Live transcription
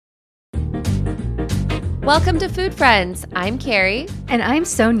Welcome to Food Friends. I'm Carrie. And I'm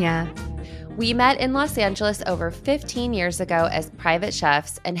Sonia. We met in Los Angeles over 15 years ago as private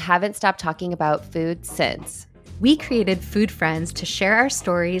chefs and haven't stopped talking about food since. We created Food Friends to share our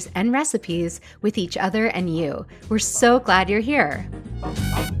stories and recipes with each other and you. We're so glad you're here.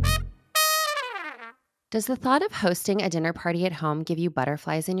 Does the thought of hosting a dinner party at home give you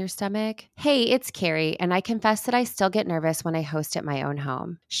butterflies in your stomach? Hey, it's Carrie, and I confess that I still get nervous when I host at my own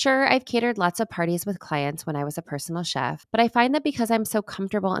home. Sure, I've catered lots of parties with clients when I was a personal chef, but I find that because I'm so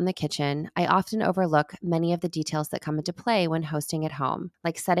comfortable in the kitchen, I often overlook many of the details that come into play when hosting at home,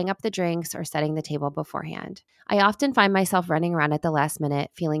 like setting up the drinks or setting the table beforehand. I often find myself running around at the last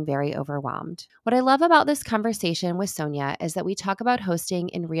minute, feeling very overwhelmed. What I love about this conversation with Sonia is that we talk about hosting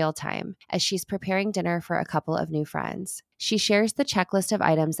in real time as she's preparing dinner for a couple of new friends. She shares the checklist of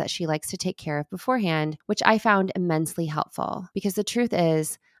items that she likes to take care of beforehand, which I found immensely helpful because the truth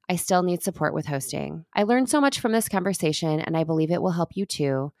is, I still need support with hosting. I learned so much from this conversation, and I believe it will help you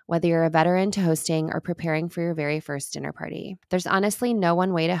too, whether you're a veteran to hosting or preparing for your very first dinner party. There's honestly no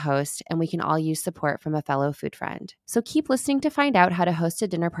one way to host, and we can all use support from a fellow food friend. So keep listening to find out how to host a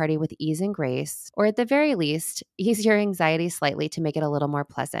dinner party with ease and grace, or at the very least, ease your anxiety slightly to make it a little more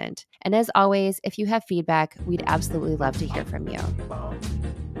pleasant. And as always, if you have feedback, we'd absolutely love to hear from you.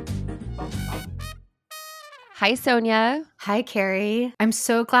 Hi, Sonia. Hi, Carrie. I'm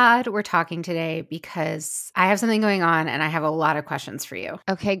so glad we're talking today because I have something going on and I have a lot of questions for you.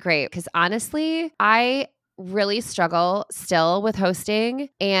 Okay, great. Because honestly, I really struggle still with hosting.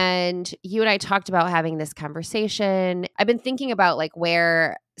 And you and I talked about having this conversation. I've been thinking about like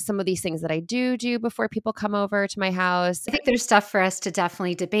where some of these things that I do before people come over to my house. I think there's stuff for us to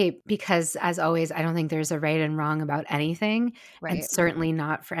definitely debate because, as always, I don't think there's a right and wrong about anything, and certainly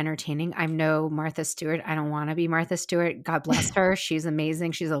not for entertaining. I'm no Martha Stewart. I don't want to be Martha Stewart. God bless her. She's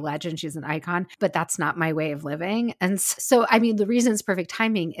amazing. She's a legend. She's an icon, but that's not my way of living. And so, I mean, the reason it's perfect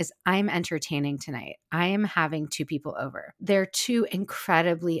timing is I'm entertaining tonight. I am having two people over. They're two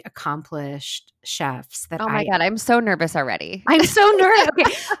incredibly accomplished chefs that oh my God, I'm so nervous already. I'm so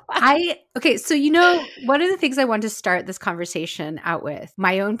nervous. Okay. So, one of the things I wanted to start this conversation out with,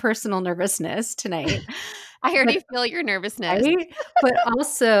 my own personal nervousness tonight. I already feel your nervousness. Right? But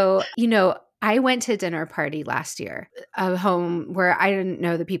also, I went to a dinner party last year, a home where I didn't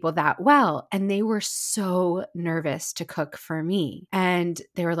know the people that well, and they were so nervous to cook for me. And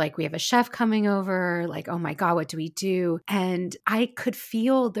they were like, we have a chef coming over, like, oh my God, what do we do? And I could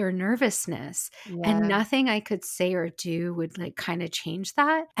feel their nervousness and nothing I could say or do would like kind of change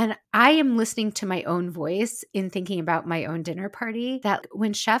that. And I am listening to my own voice in thinking about my own dinner party, that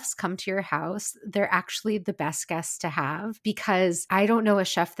when chefs come to your house, they're actually the best guests to have, because I don't know a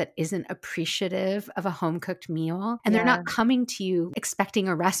chef that isn't appreciative of a home-cooked meal, and they're not coming to you expecting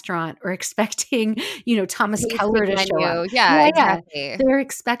a restaurant or expecting, Thomas Keller to show up. Exactly. They're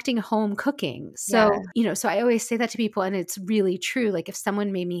expecting home cooking. So, so I always say that to people, and it's really true. Like if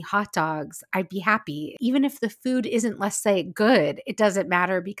someone made me hot dogs, I'd be happy. Even if the food isn't, let's say, good, it doesn't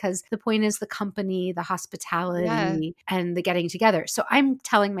matter, because the point is the company, the hospitality, and the getting together. So I'm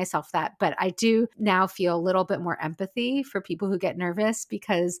telling myself that, but I do now feel a little bit more empathy for people who get nervous,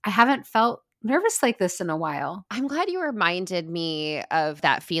 because I haven't felt nervous like this in a while. I'm glad you reminded me of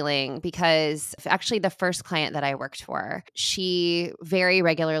that feeling, because actually the first client that I worked for, she very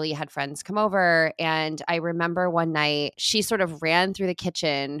regularly had friends come over. And I remember one night she sort of ran through the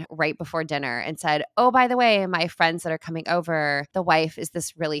kitchen right before dinner and said, oh, by the way, my friends that are coming over, the wife is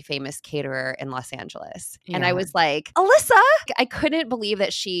this really famous caterer in Los Angeles. Yeah. And I was like, Alyssa, I couldn't believe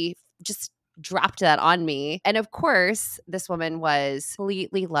that she just dropped that on me. And of course, this woman was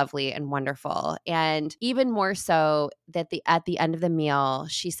completely lovely and wonderful. And even more so that at the end of the meal,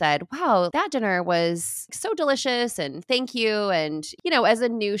 she said, wow, that dinner was so delicious and thank you. And, as a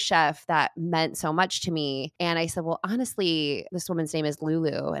new chef, that meant so much to me. And I said, well, honestly, this woman's name is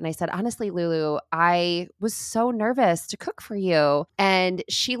Lulu. And I said, honestly, Lulu, I was so nervous to cook for you. And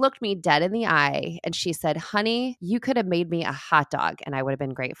she looked me dead in the eye and she said, honey, you could have made me a hot dog and I would have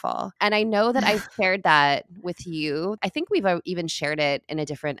been grateful. And I know that I've shared that with you. I think we've even shared it in a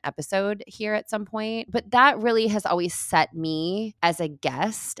different episode here at some point, but that really has always set me as a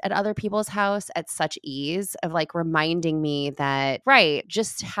guest at other people's house at such ease of like reminding me that, right,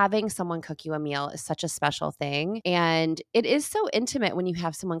 just having someone cook you a meal is such a special thing. And it is so intimate when you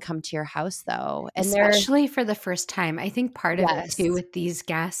have someone come to your house though. And especially for the first time. I think part of it too with these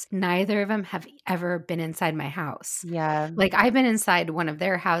guests, neither of them have ever been inside my house. Yeah. Like I've been inside one of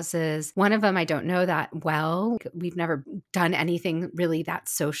their houses. One of them I don't know that well. We've never done anything really that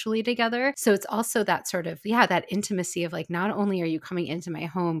socially together. So it's also that sort of, that intimacy of like, not only are you coming into my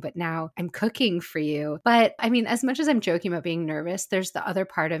home, but now I'm cooking for you. But I mean, as much as I'm joking about being nervous, there's the other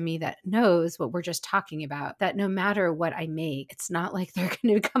part of me that knows what we're just talking about, that no matter what I make, it's not like they're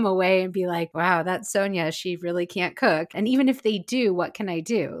going to come away and be like, wow, that's Sonia. She really can't cook. And even if they do, what can I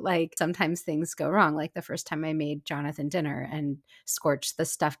do? Like sometimes things go wrong. Like the first time I made Jonathan dinner and scorched the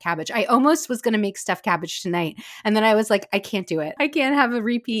stuffed cabbage. I almost was going to make stuffed cabbage tonight. And then I was like, I can't do it. I can't have a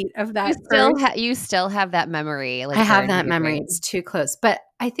repeat of that. You still have that memory. Like I have that memory. It's too close. But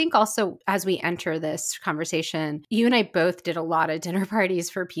I think also as we enter this conversation, you and I both did a lot of dinner parties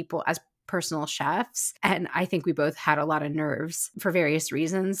for people as personal chefs. And I think we both had a lot of nerves for various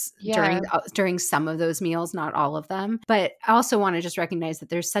reasons during some of those meals, not all of them. But I also want to just recognize that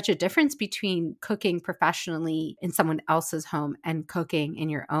there's such a difference between cooking professionally in someone else's home and cooking in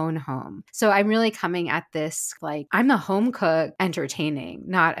your own home. So I'm really coming at this like I'm the home cook entertaining,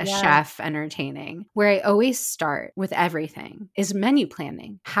 not a chef entertaining. Where I always start with everything is menu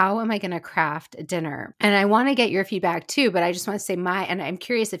planning. How am I going to craft a dinner? And I want to get your feedback too, but I just want to say and I'm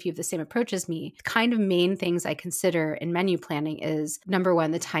curious if you have the same approach as me. The kind of main things I consider in menu planning is number one,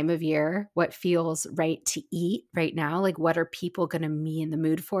 the time of year, what feels right to eat right now. Like what are people going to be in the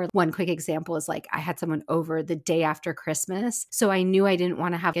mood for? One quick example is like I had someone over the day after Christmas. So I knew I didn't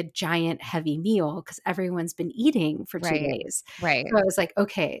want to have a giant heavy meal because everyone's been eating for 2 days. Right. So I was like,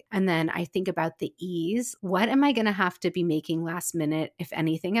 okay. And then I think about the ease. What am I going to have to be making last minute, if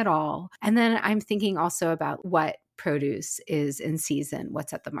anything at all? And then I'm thinking also about what produce is in season,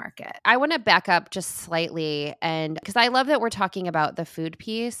 what's at the market. I want to back up just slightly, and because I love that we're talking about the food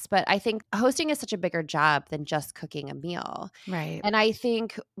piece, but I think hosting is such a bigger job than just cooking a meal. Right. And I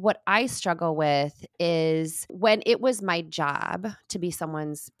think what I struggle with is when it was my job to be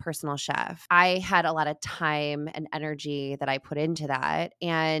someone's personal chef, I had a lot of time and energy that I put into that.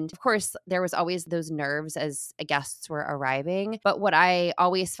 And of course, there was always those nerves as guests were arriving. But what I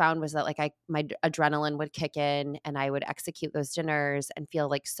always found was that like my adrenaline would kick in and I would execute those dinners and feel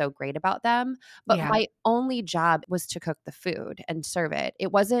like so great about them. But my only job was to cook the food and serve it.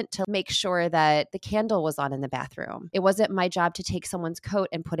 It wasn't to make sure that the candle was on in the bathroom. It wasn't my job to take someone's coat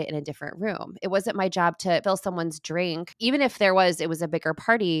and put it in a different room. It wasn't my job to fill someone's drink. Even if it was a bigger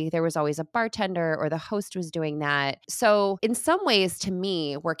party, there was always a bartender or the host was doing that. So in some ways, to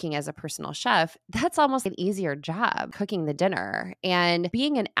me, working as a personal chef, that's almost an easier job, cooking the dinner. And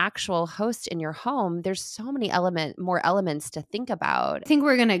being an actual host in your home, there's so many more elements to think about. I think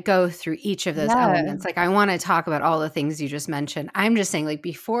we're going to go through each of those elements. Like I want to talk about all the things you just mentioned. I'm just saying like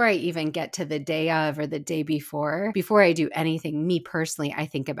before I even get to the day of or the day before I do anything, me personally, I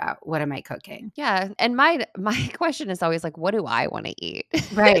think about what am I cooking? Yeah. And my question is always like, what do I want to eat?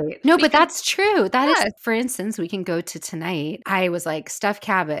 Right. No, but that's true. That is, for instance, we can go to tonight. I was like stuffed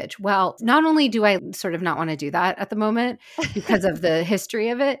cabbage. Well, not only do I sort of not want to do that at the moment because of the history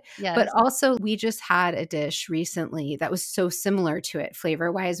of it, but also we just had a dish recently that was so similar to it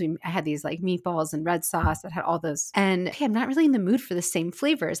flavor wise. I had these like meatballs and red sauce that had all those, and okay, I'm not really in the mood for the same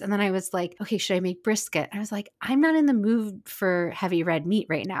flavors. And then I was like, okay, should I make brisket? I was like, I'm not in the mood for heavy red meat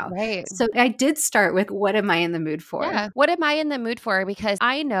right now. Right. So I did start with what am I in the mood for? Yeah. What am I in the mood for? Because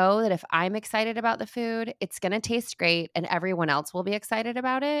I know that if I'm excited about the food, it's going to taste great and everyone else will be excited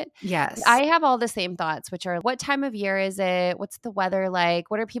about it. Yes. I have all the same thoughts, which are what time of year is it? What's the weather like?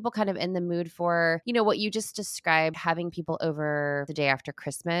 What are people kind of in the mood for? You know, what you just described, having people over the day after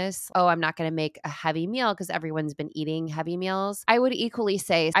Christmas. Oh, I'm not going to make a heavy meal because everyone's been eating heavy meals. I would equally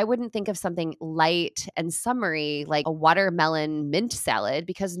say I wouldn't think of something light and summery like a watermelon mint salad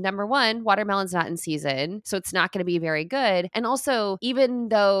because number one, watermelon's not in season, so it's not going to be very good. And also, even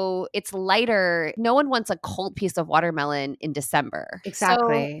though it's lighter, no one wants a cold piece of watermelon in December.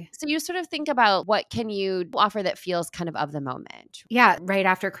 Exactly. So you sort of think about what can you offer that feels kind of the moment. Yeah. Right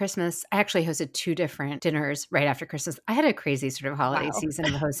after Christmas, I actually hosted 2 different dinners right after Christmas. I had a crazy sort of holiday season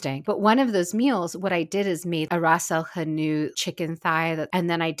of hosting. But one of those meals, what I did is made a ras el hanout chicken thigh, and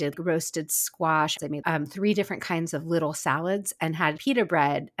then I did roasted squash. I made 3 different kinds of little salads and had pita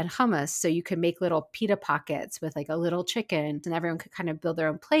bread and hummus. So you could make little pita pockets with like a little chicken and everyone could kind of build their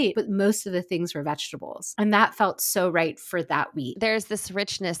own plate. But most of the things were vegetables. And that felt so right for that week. There's this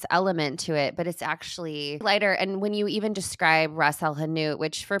richness element to it, but it's actually lighter. And when you even describe ras el hanout,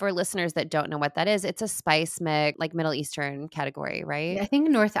 which for listeners that don't know what that is, it's a spice rice mix, like Middle Eastern category, right? I think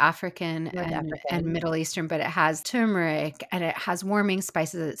North African North and African. Middle Eastern, but it has turmeric and it has warming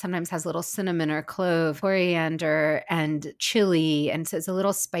spices. It sometimes has little cinnamon or clove, coriander and chili. And so it's a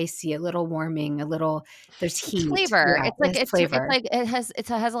little spicy, a little warming, there's It's heat. flavor. Yeah, It's like there's flavor. it has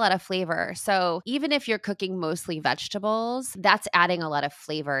a lot of flavor. So even if you're cooking mostly vegetables, that's adding a lot of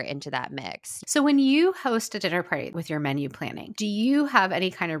flavor into that mix. So when you host a dinner party with your menu planning, do you have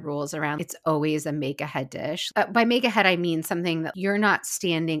any kind of rules around it's always a make ahead dish? By make ahead, I mean something that you're not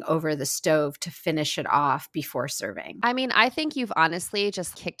standing over the stove to finish it off before serving. I mean, I think you've honestly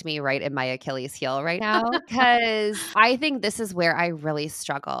just kicked me right in my Achilles heel right now because I think this is where I really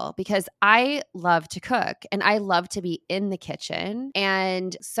struggle because I love to cook and I love to be in the kitchen.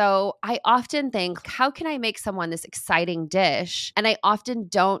 And so I often think, how can I make someone this exciting dish? And I often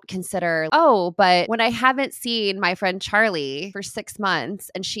don't consider, oh, but when I haven't seen my friend Charlie for 6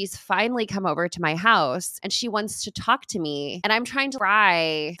 months and she's finally come over to my house and she wants to talk to me and I'm trying to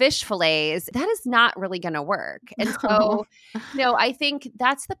fry fish fillets, that is not really going to work. And so, I think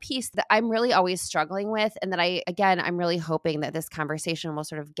that's the piece that I'm really always struggling with. And that I'm really hoping that this conversation will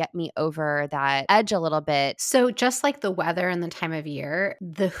sort of get me over that edge a little bit. So just like the weather and the time of year,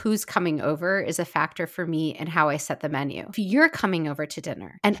 the who's coming over is a factor for me in how I set the menu. If you're coming over to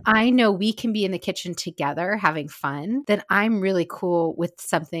dinner and I know we can be in the kitchen together having fun, then I'm really cool with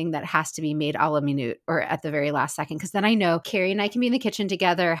something that has to be made a la minute or at the very last second. Because then I know Carrie and I can be in the kitchen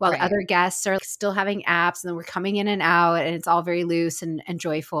together while Right. other guests are still having apps and then we're coming in and out and it's all very loose and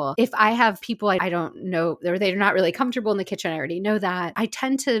joyful. If I have people I don't know, or they're not really comfortable in the kitchen, I already know that. I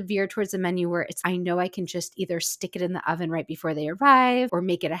tend to veer towards a menu where I know I can just either stick it in the oven right before they arrive or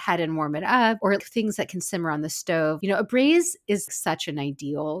make it ahead and warm it up, or things that can simmer on the stove. A braise is such an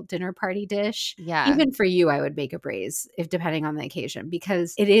ideal dinner party dish. Yeah. Even for you, I would make a braise if depending on the occasion,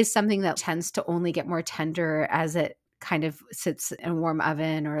 because it is something that tends to only get more tender as it kind of sits in a warm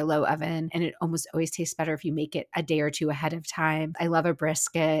oven or a low oven. And it almost always tastes better if you make it a day or two ahead of time. I love a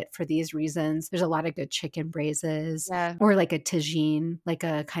brisket for these reasons. There's a lot of good chicken braises or like a tagine, like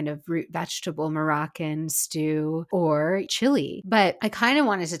a kind of root vegetable Moroccan stew or chili. But I kind of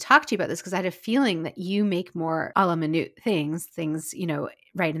wanted to talk to you about this because I had a feeling that you make more a la minute things,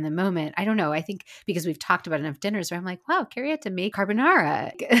 right in the moment. I don't know. I think because we've talked about enough dinners where I'm like, wow, Carrie had to make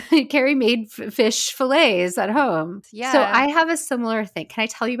carbonara. Carrie made fish fillets at home. Yeah. So I have a similar thing. Can I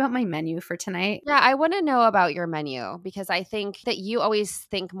tell you about my menu for tonight? Yeah, I want to know about your menu because I think that you always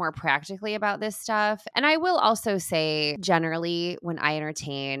think more practically about this stuff. And I will also say, generally, when I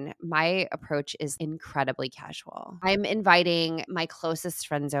entertain, my approach is incredibly casual. I'm inviting my closest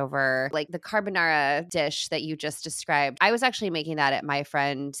friends over, like the carbonara dish that you just described. I was actually making that at my friend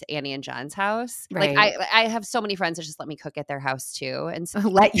Annie and John's house. Right. Like I have so many friends that just let me cook at their house too. And so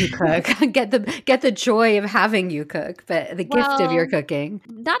let you cook. Get the joy of having you cook, but the gift of your cooking.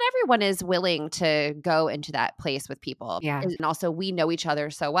 Not everyone is willing to go into that place with people. Yeah. And also we know each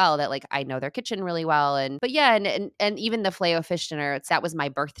other so well that like I know their kitchen really well. And even the Filet-O-Fish dinner, that was my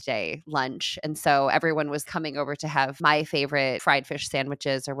birthday lunch. And so everyone was coming over to have my favorite fried fish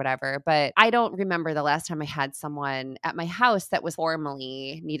sandwiches or whatever. But I don't remember the last time I had someone at my house that was formally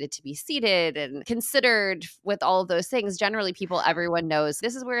needed to be seated and considered with all of those things. Generally, everyone knows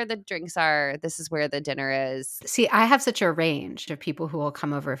this is where the drinks are. This is where the dinner is. See, I have such a range of people who will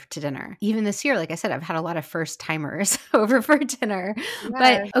come over to dinner. Even this year, like I said, I've had a lot of first timers over for dinner. Yeah.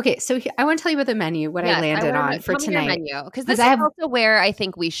 But okay, so I want to tell you about the menu, what I landed on for tonight. Because this is also where I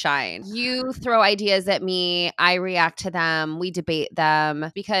think we shine. You throw ideas at me, I react to them, we debate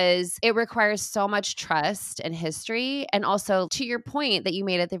them because it requires so much trust and history. And also to your point that you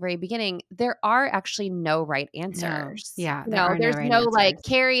made at the very beginning, there are actually no right answers. No. Yeah. There's no like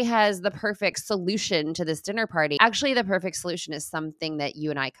Carrie has the perfect solution to this dinner party. Actually, the perfect solution is something that you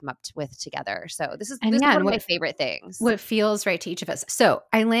and I come up with together. So this is one of my favorite things. What feels right to each of us. So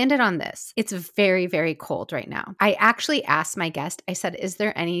I landed on this. It's very, very cold right now. I actually asked my guest, I said, is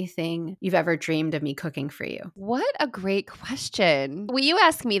there anything you've ever dreamed of me cooking for you? What a great question. Will you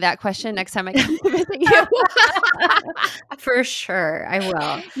ask me that question next time I come to visit you? For sure. I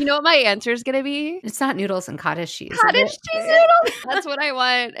will. You know what my answer is going to be? It's not noodles and cottage cheese. Cottage cheese noodles. That's what I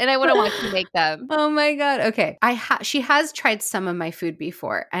want. And I want to watch you make them. Oh my God. Okay. She has tried some of my food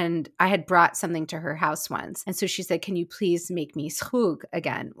before and I had brought something to her house once. And so she said, can you please make me sroug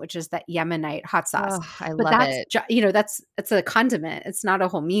again, which is that Yemenite hot sauce. Oh, I love it. It's a condiment. It's not a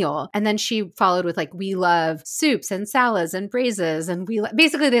whole meal. And then she followed with like, we love soups and salads and braises. And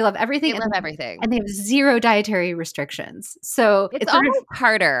basically they love everything. They love everything. And they have zero dietary restrictions. So it's all almost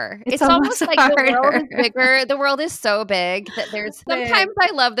harder. It's It's almost almost like the world harder. is bigger. The world is so big that there's Big. sometimes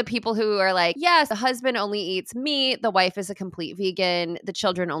I love the people who are like, yes, the husband only eats meat, the wife is a complete vegan, the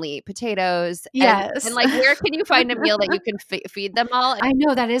children only eat potatoes. Yes. And like, where can you find a meal that you can feed them all? I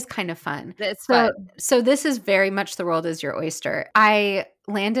know that is kind of fun. It's So, fun. so this is very much the world is your oyster. I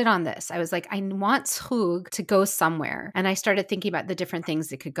landed on this. I was like, I want Zhug to go somewhere. And I started thinking about the different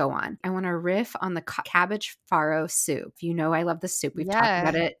things it could go on. I want to riff on the cabbage farro soup. You know, I love the soup. We've talked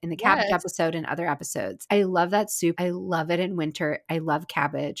about it in the cabbage episode and other episodes. I love that soup. I love it in winter. I love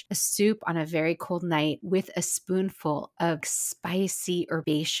cabbage. A soup on a very cold night with a spoonful of spicy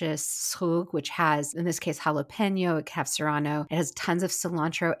herbaceous Zhug, which has, in this case, jalapeno, it has serrano, it has tons of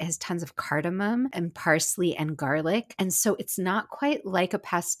cilantro, it has tons of cardamom and parsley and garlic. And so it's not quite like a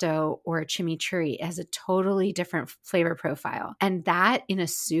pesto or a chimichurri. It has a totally different flavor profile. And that in a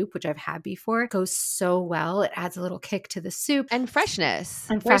soup, which I've had before, goes so well. It adds a little kick to the soup. And freshness.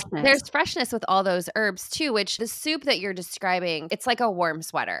 And There's freshness with all those herbs too, which the soup that you're describing, it's like a warm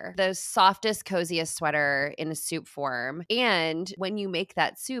sweater, the softest, coziest sweater in a soup form. And when you make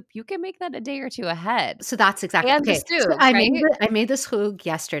that soup, you can make that a day or two ahead. So that's exactly and okay. the soup, So I right? made this Zhug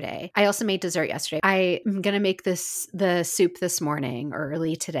yesterday. I also made dessert yesterday. I'm gonna make the soup this morning or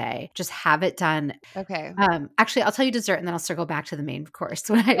early today. Just have it done. Okay. Actually, I'll tell you dessert and then I'll circle back to the main course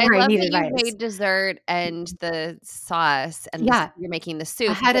where I love need that advice. you made dessert and the sauce and you're making the soup.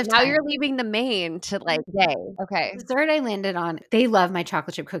 Ahead of now time. you're leaving the main to like day. Okay. Dessert I landed on. They love my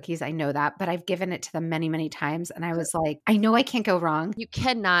chocolate chip cookies. I know that, but I've given it to them many, many times. And I was like, I know I can't go wrong. You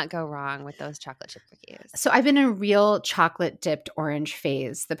cannot go wrong with those chocolate chip cookies. So I've been in a real chocolate dipped orange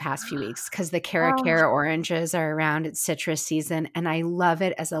phase the past few weeks because the Cara Cara oranges are around. It's citrus season. And I love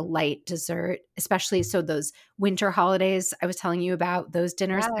it as a light dessert, especially so those winter holidays I was telling you about, those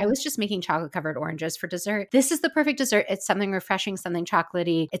dinners. I was just making chocolate covered oranges for dessert. This is the perfect dessert. It's something refreshing, something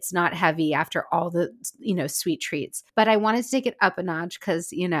chocolatey. It's not heavy after all the, sweet treats. But I wanted to take it up a notch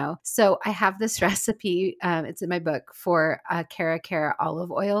because, so I have this recipe. It's in my book for a Cara Cara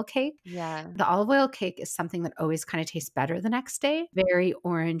olive oil cake. Yeah. The olive oil cake is something that always kind of tastes better the next day. Very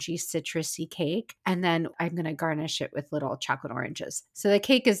orangey, citrusy cake. And then I'm going to garnish it with little chocolate oranges. So the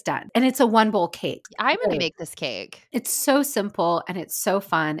cake is done. And it's a 1-bowl cake. I'm going to make this cake. It's so simple and it's so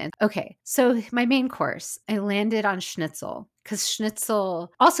fun. And okay, so my main course, I landed on schnitzel because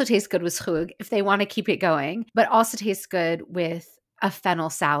schnitzel also tastes good with Zhug if they want to keep it going, but also tastes good with a fennel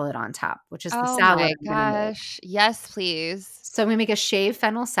salad on top, which is the salad. Oh my gosh. Yes, please. So I'm going to make a shaved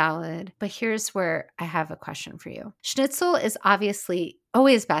fennel salad, but here's where I have a question for you. Schnitzel is obviously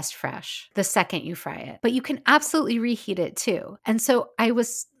always best fresh the second you fry it, but you can absolutely reheat it too. And so I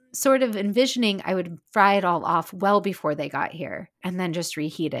was sort of envisioning I would fry it all off well before they got here and then just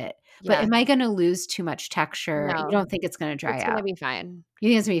reheat it. But am I going to lose too much texture? No. You don't think it's going to dry out? It's going to be fine. You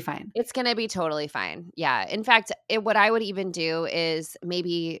think it's going to be fine? It's going to be totally fine. Yeah. In fact, what I would even do is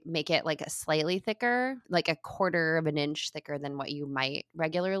maybe make it like a slightly thicker, like a quarter of an inch thicker than what you might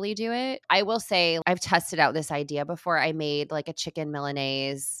regularly do it. I will say I've tested out this idea before. I made like a chicken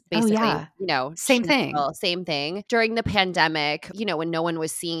Milanese, basically, same thing. Same thing. During the pandemic, when no one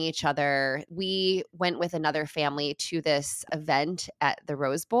was seeing each other, we went with another family to this event at the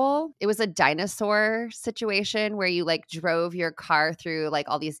Rose Bowl. It was a dinosaur situation where you like drove your car through like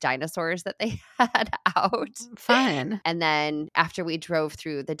all these dinosaurs that they had out. Fun. And then after we drove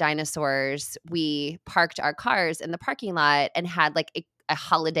through the dinosaurs, we parked our cars in the parking lot and had like a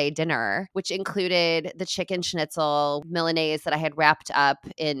holiday dinner, which included the chicken schnitzel Milanese that I had wrapped up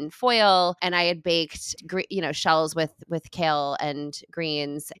in foil, and I had baked, shells with kale and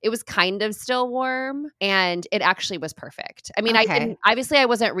greens. It was kind of still warm, and it actually was perfect. I mean, I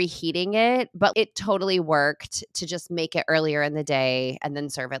wasn't reheating it, but it totally worked to just make it earlier in the day and then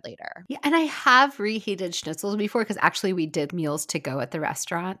serve it later. Yeah, and I have reheated schnitzels before because actually we did meals to go at the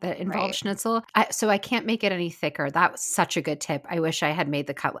restaurant that involved schnitzel. So I can't make it any thicker. That was such a good tip. I wish I had made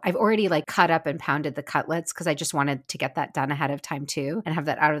the cutlet. I've already like cut up and pounded the cutlets because I just wanted to get that done ahead of time too and have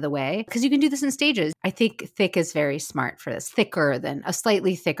that out of the way because you can do this in stages. I think thick is very smart for this. Thicker than a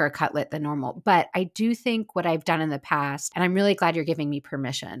slightly thicker cutlet than normal. But I do think what I've done in the past, and I'm really glad you're giving me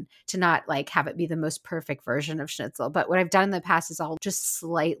permission to not like have it be the most perfect version of schnitzel. But what I've done in the past is I'll just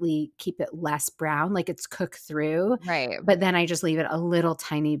slightly keep it less brown, like it's cooked through. Right. But then I just leave it a little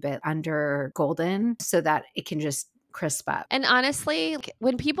tiny bit under golden so that it can just crisp up. And honestly,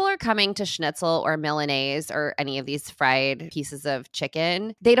 when people are coming to schnitzel or Milanese or any of these fried pieces of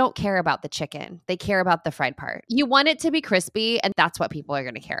chicken, they don't care about the chicken. They care about the fried part. You want it to be crispy, and that's what people are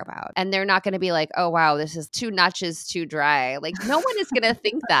going to care about. And they're not going to be like, oh, wow, this is 2 notches too dry. Like, no one is going to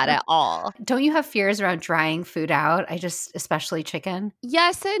think that at all. Don't you have fears around drying food out? Especially chicken?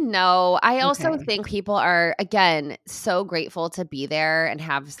 Yes and no. I also Okay. think people are, again, so grateful to be there and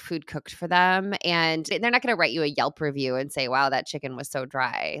have food cooked for them. And they're not going to write you a Yelp review and say, wow, that chicken was so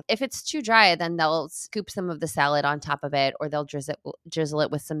dry. If it's too dry, then they'll scoop some of the salad on top of it, or they'll drizzle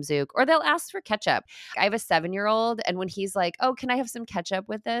it with some zouk, or they'll ask for ketchup. I have a 7-year-old, and when he's like, oh, can I have some ketchup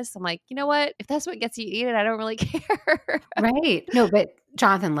with this? I'm like, you know what? If that's what gets you to eat it, I don't really care. Right. No, but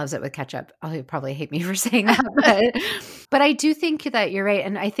Jonathan loves it with ketchup. Oh, he'll probably hate me for saying that, but I do think that you're right.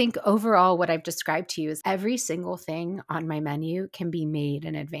 And I think overall what I've described to you is every single thing on my menu can be made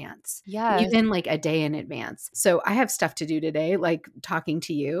in advance. Yes. Even like a day in advance. So I have stuff to do today, like talking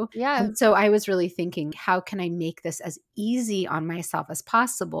to you. Yeah. And so I was really thinking, how can I make this as easy on myself as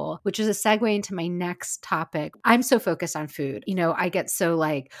possible? Which is a segue into my next topic. I'm so focused on food. I get so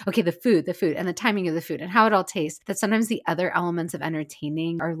like, okay, the food, and the timing of the food and how it all tastes, that sometimes the other elements of entertainment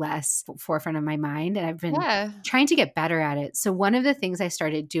are less forefront of my mind. And I've been trying to get better at it. So one of the things I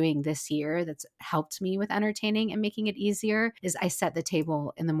started doing this year that's helped me with entertaining and making it easier is I set the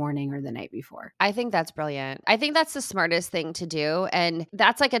table in the morning or the night before. I think that's brilliant. I think that's the smartest thing to do. And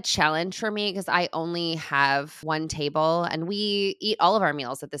that's like a challenge for me because I only have one table and we eat all of our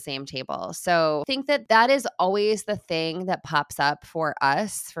meals at the same table. So I think that is always the thing that pops up for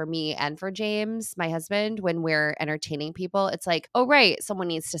us, for me and for James, my husband, when we're entertaining people. It's like, oh, right, someone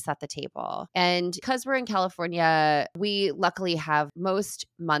needs to set the table. And because we're in California, we luckily have most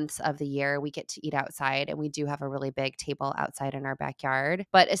months of the year we get to eat outside, and we do have a really big table outside in our backyard.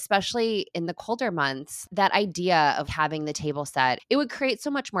 But especially in the colder months, that idea of having the table set, it would create so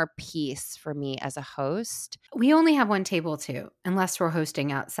much more peace for me as a host. We only have one table too, unless we're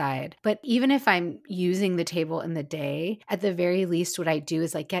hosting outside. But even if I'm using the table in the day, at the very least, what I do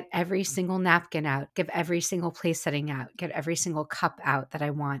is like get every single napkin out, give every single place setting out, get every single cup out that I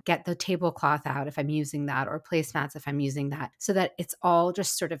want, get the tablecloth out if I'm using that, or placemats if I'm using that, so that it's all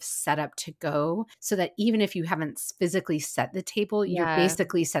just sort of set up to go, so that even if you haven't physically set the table, you're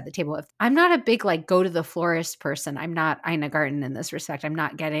basically set the table. If I'm not a big like go to the florist person, I'm not Ina Garten in this respect. I'm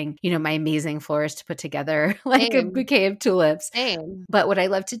not getting, my amazing florist to put together like a bouquet of tulips. Same. But what I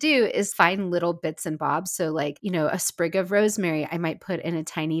love to do is find little bits and bobs. So like, a sprig of rosemary, I might put in a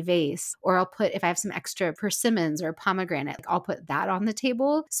tiny vase, or I'll put, if I have some extra persimmons or pomegranate, I'll put that on the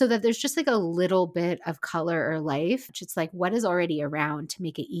table so that there's just like a little bit of color or life. It's like what is already around to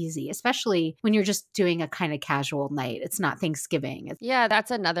make it easy, especially when you're just doing a kind of casual night. It's not Thanksgiving. Yeah,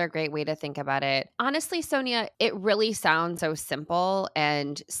 that's another great way to think about it. Honestly, Sonia, it really sounds so simple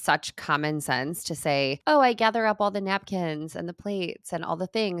and such common sense to say, oh, I gather up all the napkins and the plates and all the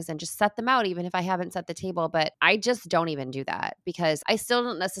things and just set them out, even if I haven't set the table. But I just don't even do that because I still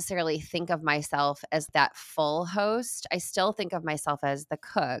don't necessarily think of myself as that full host. I still think of myself as the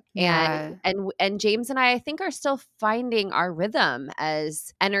cook. Yeah. And James and I think, are still finding our rhythm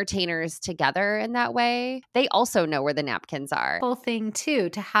as entertainers together in that way. They also know where the napkins are. Whole thing too,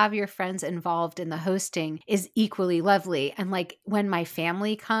 to have your friends involved in the hosting is equally lovely. And like when my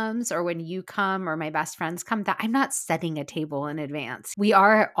family comes, or when you come, or my best friends come, that I'm not setting a table in advance. We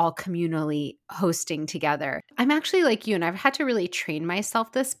are all communally hosting together. I'm actually like you, and I've had to really train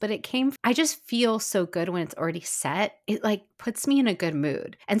myself this, but I just feel so good when it's already set. It like puts me in a good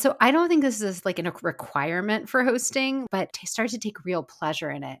mood. And so I don't think this is like a requirement for hosting, but start to take real pleasure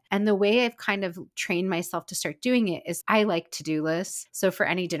in it. And the way I've kind of trained myself to start doing it is I like to-do lists. So for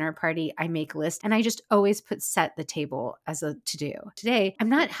any dinner party, I make lists, and I just always set the table as a to-do. Today, I'm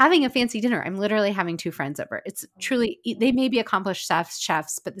not having a fancy dinner. I'm literally having 2 friends over. It's truly, they may be accomplished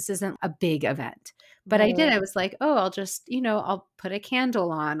chefs, but this isn't a big event. But I was like, oh, I'll just, I'll put a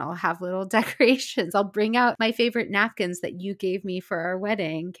candle on. I'll have little decorations. I'll bring out my favorite napkins that you gave me for our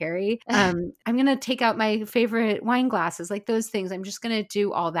wedding, Carrie. I'm going to take out my favorite wine glasses, like those things. I'm just going to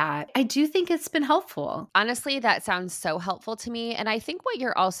do all that. I do think it's been helpful. Honestly, that sounds so helpful to me. And I think what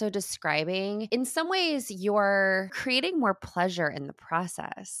you're also describing, in some ways, you're creating more pleasure in the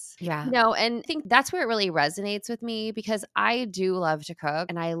process. Yeah. And I think that's where it really resonates with me, because I do love to cook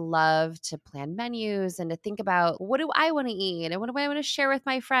and I love to plan menus menus and to think about what do I want to eat and what do I want to share with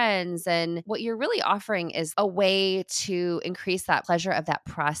my friends. And what you're really offering is a way to increase that pleasure of that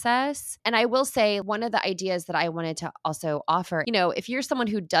process. And I will say one of the ideas that I wanted to also offer, if you're someone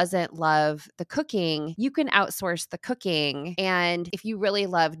who doesn't love the cooking, you can outsource the cooking. And if you really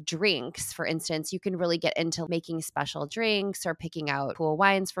love drinks, for instance, you can really get into making special drinks or picking out cool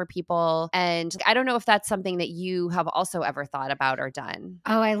wines for people. And I don't know if that's something that you have also ever thought about or done.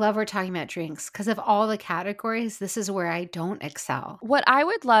 Oh, I love we're talking about drinks because of all the categories, this is where I don't excel. What I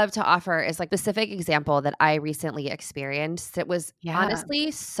would love to offer is like a specific example that I recently experienced. It was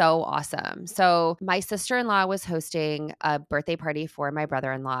honestly so awesome. So my sister-in-law was hosting a birthday party for my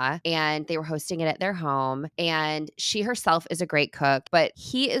brother-in-law, and they were hosting it at their home. And she herself is a great cook, but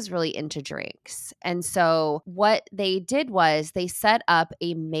he is really into drinks. And so what they did was they set up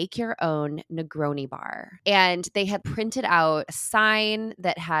a make your own Negroni bar, and they had printed out a sign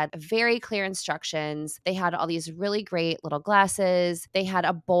that had very clear instructions. They had all these really great little glasses. They had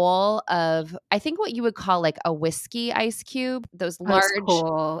a bowl of, I think what you would call like a whiskey ice cube, those large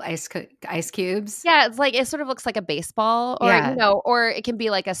cool ice cubes. Yeah, it's like it sort of looks like a baseball or or it can be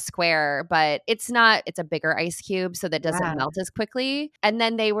like a square, but it's not, it's a bigger ice cube so that doesn't melt as quickly. And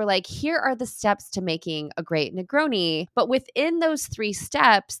then they were like, here are the steps to making a great Negroni. But within those 3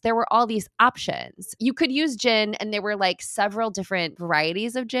 steps, there were all these options. You could use gin, and there were like several different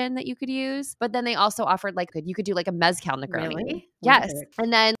varieties of gin that you could use. But then they also offered like, you could do like a mezcal Negroni. Really? Yes.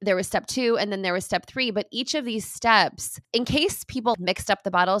 And then there was step 2, and then there was step 3. But each of these steps, in case people mixed up the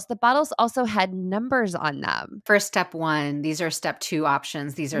bottles also had numbers on them. For step 1, these are step 2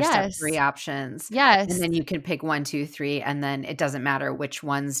 options. These are step 3 options. Yes. And then you can pick 1, 2, 3, and then it doesn't matter which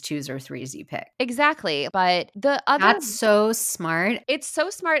 1s, 2s, or 3s you pick. Exactly. But the other— That's so smart. It's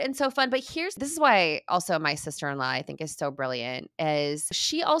so smart and so fun. But this is why also my sister-in-law, I think, is so brilliant, is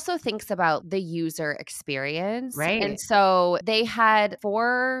she also thinks about the user experience. Right. And so they had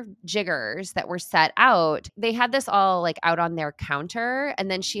 4 jiggers that were set out. They had this all like out on their counter, and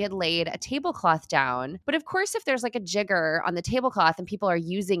then she had laid a tablecloth down. But of course, if there's like a jigger on the tablecloth and people are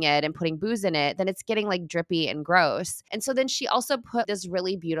using it and putting booze in it, then it's getting like drippy and gross. And so then she also put this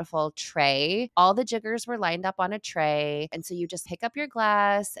really beautiful tray. All the jiggers were lined up on a tray. And so you just pick up your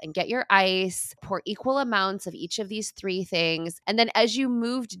glass and get your ice, pour equal amounts of each of these 3 things. And then as you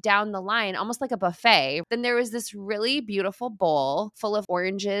moved down the line, almost like a buffet, then there was this really beautiful bowl full of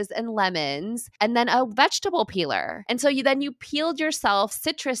oranges and lemons, and then a vegetable peeler. And so you peeled yourself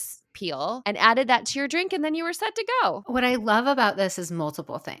citrus peel and added that to your drink, and then you were set to go. What I love about this is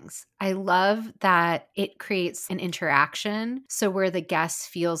multiple things. I love that it creates an interaction. So where the guest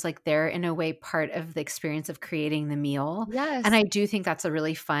feels like they're in a way part of the experience of creating the meal. Yes. And I do think that's a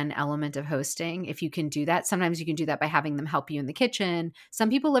really fun element of hosting. If you can do that, sometimes you can do that by having them help you in the kitchen. Some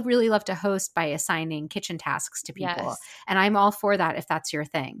people really love to host by assigning kitchen tasks to people. Yes. And I'm all for that if that's your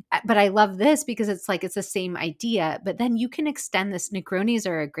thing. But I love this because it's like, it's the same idea, but then you can extend this. Negronis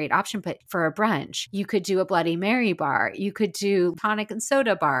are a great option, but for a brunch, you could do a Bloody Mary bar, you could do tonic and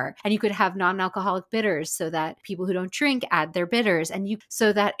soda bar, and you could have non-alcoholic bitters so that people who don't drink add their bitters, and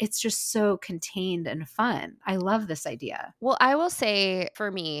so that it's just so contained and fun. I love this idea. Well, I will say for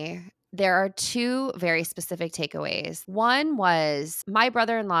me, there are 2 very specific takeaways. One was my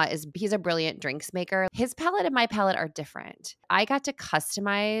brother-in-law he's a brilliant drinks maker. His palate and my palate are different. I got to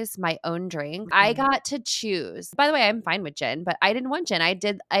customize my own drink. I got to choose. By the way, I'm fine with gin, but I didn't want gin.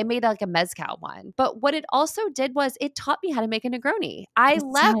 I made like a mezcal one. But what it also did was it taught me how to make a Negroni. I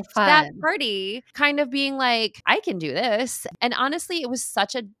left that party kind of being like, I can do this. And honestly, it was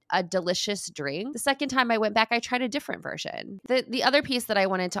such a delicious drink. The second time I went back, I tried a different version. The other piece that I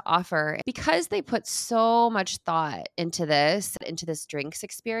wanted to offer, because they put so much thought into this drinks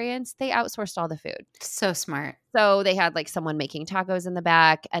experience, they outsourced all the food. So smart. So they had like someone making tacos in the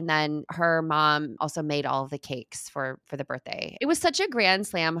back, and then her mom also made all of the cakes for the birthday. It was such a grand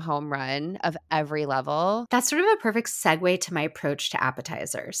slam home run of every level. That's sort of a perfect segue to my approach to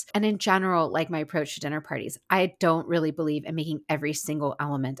appetizers. And in general, like my approach to dinner parties, I don't really believe in making every single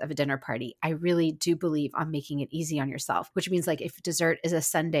element of a dinner party. I really do believe on making it easy on yourself, which means like if dessert is a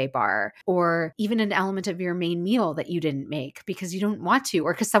sundae bar, or even an element of your main meal that you didn't make because you don't want to,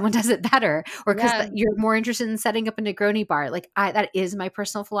 or because someone does it better, or because you're more interested in setting up a Negroni bar. Like that is my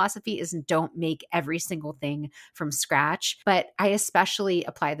personal philosophy, is don't make every single thing from scratch. But I especially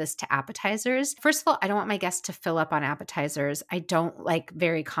apply this to appetizers. First of all, I don't want my guests to fill up on appetizers. I don't like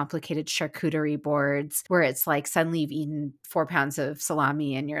very complicated charcuterie boards where it's like suddenly you've eaten 4 pounds of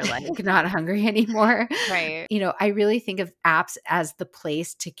salami and you're like not hungry anymore. Right. You know, I really think of apps as the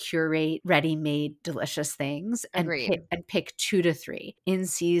place to curate ready-made delicious things and Agreed. pick 2 to 3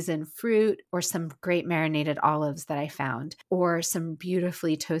 in-season fruit or some great marinated olives that I found or some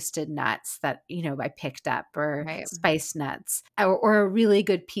beautifully toasted nuts that, you know, I picked up or Right. spice nuts or a really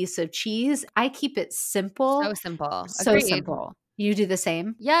good piece of cheese. I keep it simple. So simple. So Agreed. simple. You do the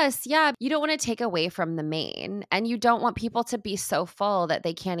same? Yes. Yeah. You don't want to take away from the main, and you don't want people to be so full that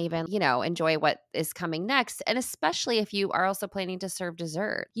they can't even, you know, enjoy what is coming next. And especially if you are also planning to serve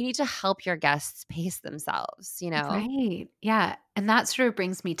dessert, you need to help your guests pace themselves, you know? Right. Yeah. And that sort of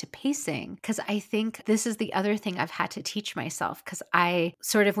brings me to pacing because I think this is the other thing I've had to teach myself because I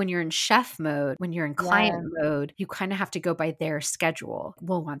sort of, when you're in chef mode, when you're in client mode, you kind of have to go by their schedule.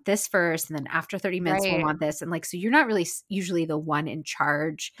 We'll want this first. And then after 30 minutes, we'll want this. And like, so you're not really usually the one in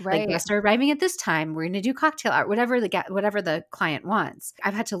charge. Like guests are arriving at this time. We're going to do cocktail hour, whatever the client wants.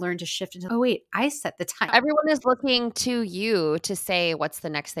 I've had to learn to shift into, oh, wait, I set the time. Everyone is looking to you to say, what's the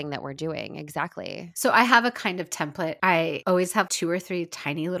next thing that we're doing? Exactly. So I have a kind of template. I always have 2 or 3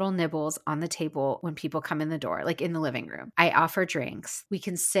 tiny little nibbles on the table when people come in the door, like in the living room. I offer drinks. We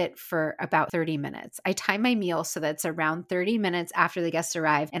can sit for about 30 minutes. I time my meal so that it's around 30 minutes after the guests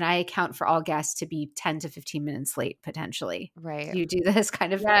arrive, and I account for all guests to be 10 to 15 minutes late, potentially. Right. You do this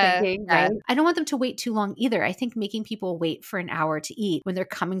kind of thinking, right? I don't want them to wait too long either. I think making people wait for an hour to eat when they're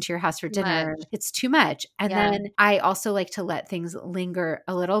coming to your house for dinner, it's too much. And then I also like to let things linger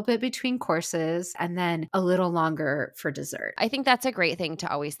a little bit between courses and then a little longer for dessert. I think that's a great thing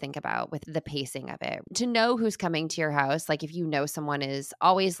to always think about with the pacing of it. To know who's coming to your house, like if you know someone is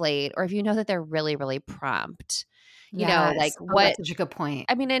always late or if you know that they're really, really prompt. You know, like that's such a good point.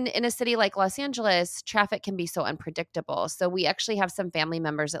 I mean, in a city like Los Angeles, traffic can be so unpredictable. So we actually have some family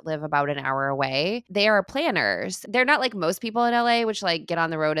members that live about an hour away. They are planners. They're not like most people in LA, which like get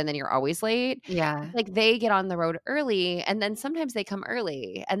on the road and then you're always late. Yeah. Like they get on the road early and then sometimes they come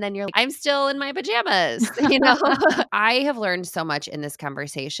early and then you're like, I'm still in my pajamas, you know? I have learned so much in this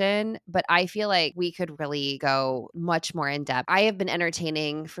conversation, but I feel like we could really go much more in depth. I have been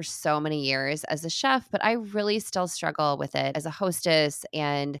entertaining for so many years as a chef, but I really still struggle with it as a hostess.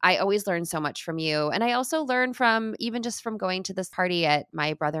 And I always learn so much from you. And I also learn from even just from going to this party at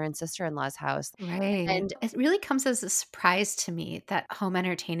my brother and sister-in-law's house. Right. And it really comes as a surprise to me that home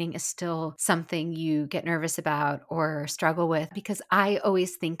entertaining is still something you get nervous about or struggle with because I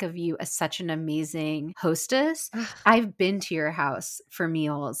always think of you as such an amazing hostess. I've been to your house for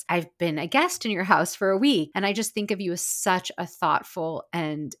meals. I've been a guest in your house for a week. And I just think of you as such a thoughtful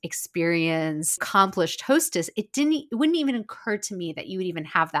and experienced, accomplished hostess. It wouldn't even occur to me that you would even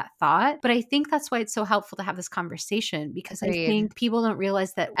have that thought. But I think that's why it's so helpful to have this conversation because I think people don't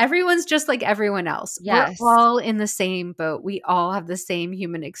realize that everyone's just like everyone else. Yes. We're all in the same boat. We all have the same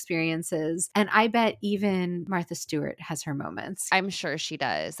human experiences. And I bet even Martha Stewart has her moments. I'm sure she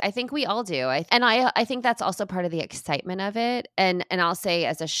does. I think we all do. I think that's also part of the excitement of it. And I'll say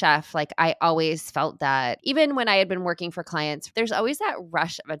as a chef, like I always felt that even when I had been working for clients, there's always that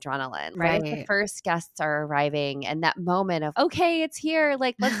rush of adrenaline, right? The first guests are arriving and that moment of, okay, it's here.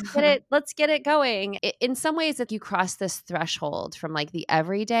 Like, let's get it going. In some ways, if you cross this threshold from like the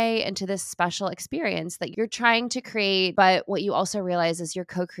everyday into this special experience that you're trying to create, but what you also realize is you're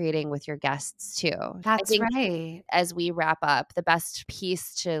co-creating with your guests too. That's right. As we wrap up, the best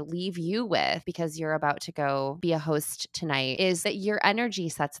piece to leave you with, because you're about to go be a host tonight, is that your energy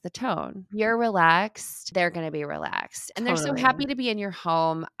sets the tone. You're relaxed. They're going to be relaxed. And they're so happy to be in your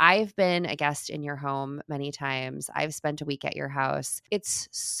home. I've been a guest in your home many times. I've spent a week at your house. It's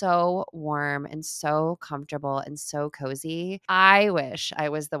so warm and so comfortable and so cozy. I wish I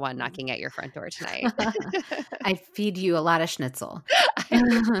was the one knocking at your front door tonight. I feed you a lot of schnitzel.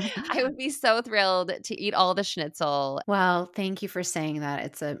 I would be so thrilled to eat all the schnitzel. Well, thank you for saying that.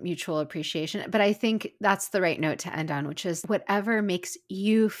 It's a mutual appreciation. But I think that's the right note to end on, which is whatever makes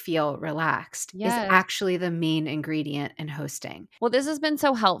you feel relaxed is actually the main ingredient in hosting. Well, this has been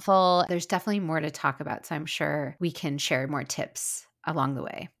so helpful. There's definitely more to talk about, so I'm sure we can share more tips along the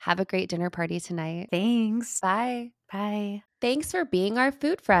way. Have a great dinner party tonight. Thanks. Bye. Bye. Thanks for being our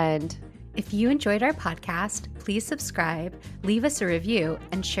food friend. If you enjoyed our podcast, please subscribe, leave us a review,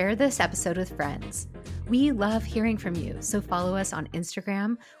 and share this episode with friends. We love hearing from you, so follow us on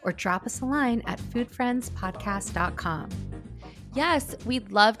Instagram or drop us a line at foodfriendspodcast.com. Yes,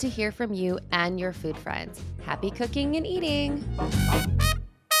 we'd love to hear from you and your food friends. Happy cooking and eating.